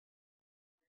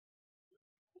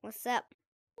What's up?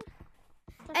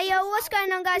 Hey yo, what's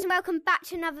going on guys, and welcome back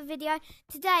to another video.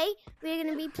 Today we're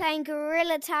going to be playing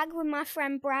Gorilla Tag with my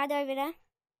friend Brad over there.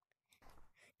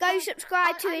 Go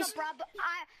subscribe to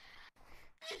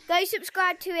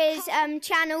his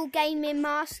channel, Gaming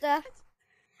Master,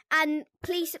 and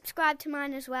please subscribe to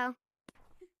mine as well.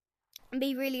 And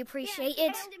be really appreciated.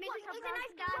 Welcome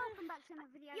back to another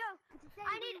video. Yo,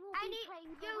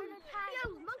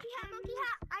 monkey hat.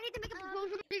 I need to make a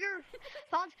proposal bigger.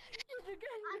 I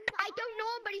don't know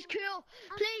him, but he's cool.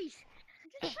 Please.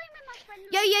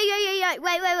 Yo.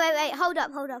 Wait. Hold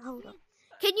up.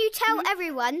 Can you tell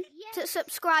everyone to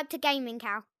subscribe to Gaming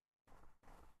Cow?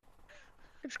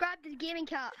 Subscribe to the Gaming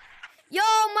Cow.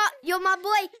 You're my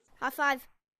boy. High five.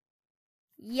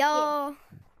 Yo. Yeah.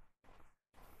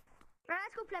 Right,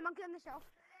 let's go play monkey on the shelf.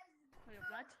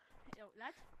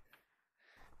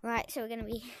 Right, so we're gonna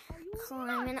be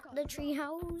climbing up the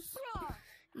treehouse.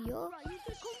 Yo.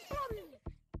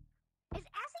 Is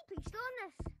SCP still in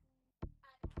this?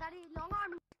 Daddy, long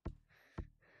arm.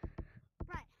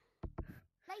 Right.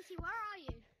 Lacey, where are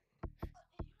you?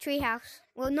 Treehouse.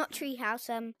 Well, not treehouse.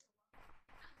 On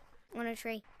a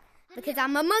tree. Because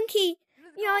I'm a monkey.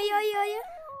 Yo.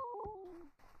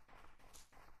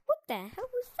 What the hell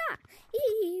was that?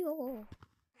 Ew.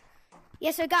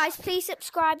 Yeah, so guys, please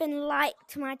subscribe and like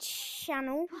to my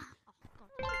channel. Oh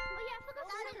yeah, I forgot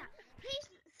to say that. Please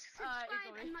subscribe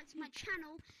and like to my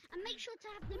channel, and make sure to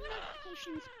have the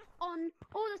notifications on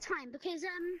all the time, because me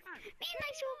and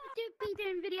Lacey will be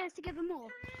doing videos together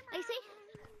more. Lacey?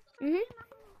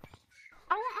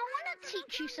 I want to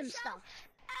teach you some stuff.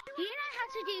 Do you know how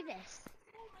to do this?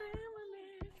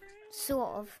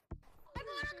 Sort of.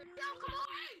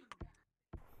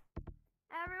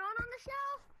 Everyone on the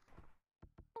shelf?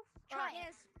 Try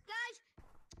it. Guys,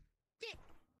 stick.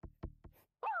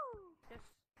 Woo! Yes.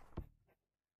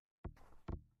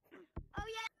 Oh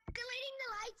yeah, deleting the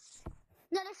lights.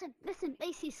 No, listen,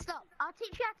 Lacey, stop. I'll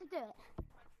teach you how to do it.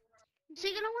 So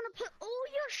you're gonna want to put all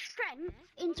your strength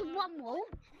into one wall,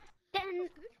 then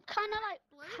kind of like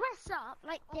press up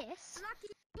like this.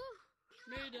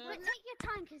 Made it. But take your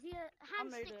time, because your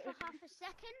hands made stick it. for half a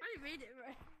second. I made it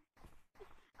right.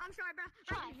 I'm sorry, bro.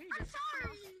 Try. I'm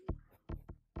sorry.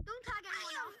 Don't tag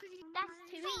anyone else. That's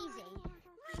too easy.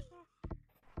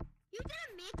 You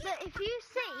didn't make it. But if you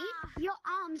see, your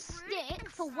arms stick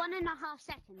for 1.5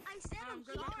 seconds. I said I'm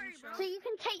sorry, bro. So you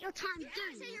can take your time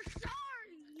doing it. You're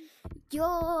sorry.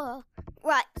 Yo.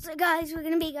 Right, so guys, we're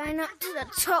gonna be going up to the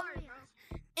top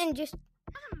and just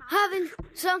having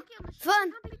some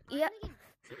fun. Yep.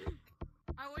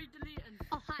 I already deleted.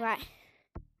 Oh, hi. Right.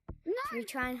 No. So we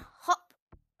try and hop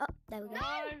up. There we go. No,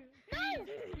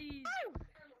 please.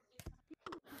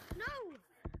 No.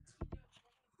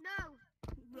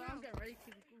 I'm getting ready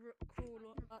to crawl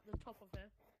at the top of it.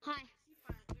 Hi.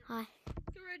 Hi.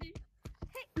 You ready?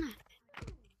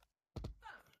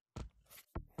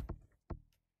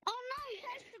 Oh no!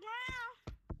 Touch the ground.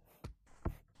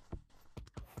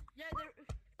 Yeah,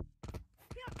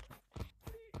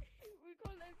 we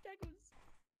got left tackles.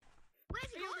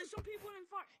 Where's he Hey, yo, going? there's some people in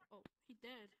front. Oh, he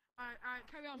dead. Alright,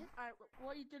 carry on. Alright,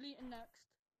 what are you deleting next?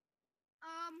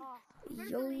 We're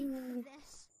Yo. gonna delete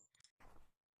this.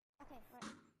 Okay, right.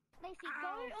 Lacey, go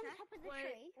on top of the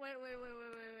tree. Wait.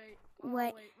 Oh,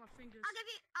 Wait. wait, my fingers.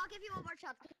 I'll give you one more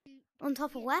shot. On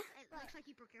top of where? It looks like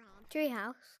you broke your hand.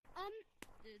 Treehouse.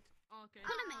 Did. Oh, okay.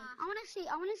 Follow me. I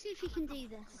wanna see if you can do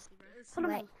this. It's- Follow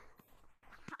Wait. me.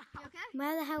 You okay?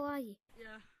 Where the hell are you?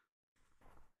 Yeah.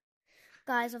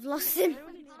 Guys, I've lost him. I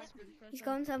only touched me first He's time.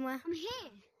 gone somewhere. I'm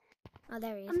here. Oh,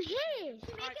 there he is. I'm here. You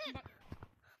Alright, make come it. back.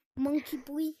 Monkey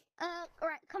boy.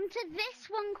 Alright, come to this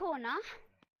one corner.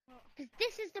 Because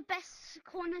this is the best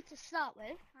corner to start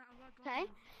with. Okay.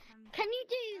 Can you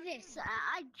do this?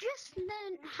 I just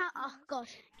learned how. Oh God,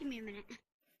 give me a minute.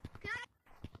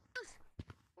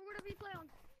 Or whatever you play on.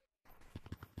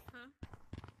 Huh?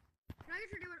 Can I get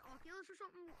you to do an Oculus or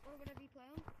something, or whatever you play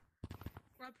on?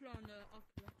 I play on the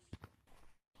Oculus.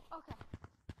 Okay.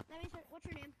 Let me see. What's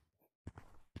your name?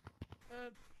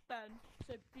 Ben.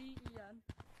 So B-E-N.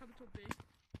 Capital B.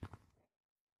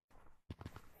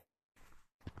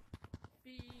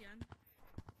 B-E-N.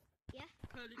 Yeah.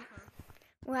 Curly cur.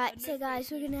 Right, so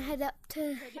guys, we're gonna head up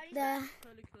to there,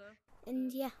 Curly cur.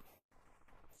 and yeah.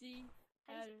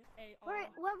 C-L-A-R. Where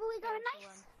were we going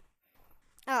next?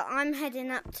 Oh, I'm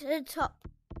heading up to the top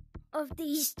of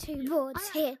these two boards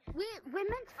here. We're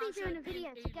meant to be doing a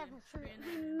video together, so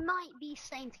we might be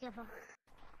staying together.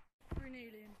 Green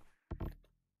alien.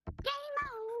 Game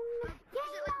on!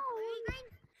 Game on!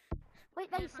 Wait,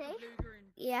 Yeah, they it's like say. a blue-green.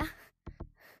 Yeah.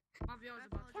 My VR is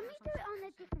about to Can we do do it on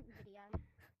a different video?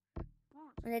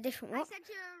 What? On a different I what? sent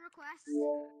you a request.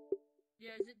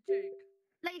 Yeah, is it Jake?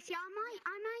 Lacey, I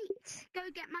might go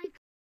get my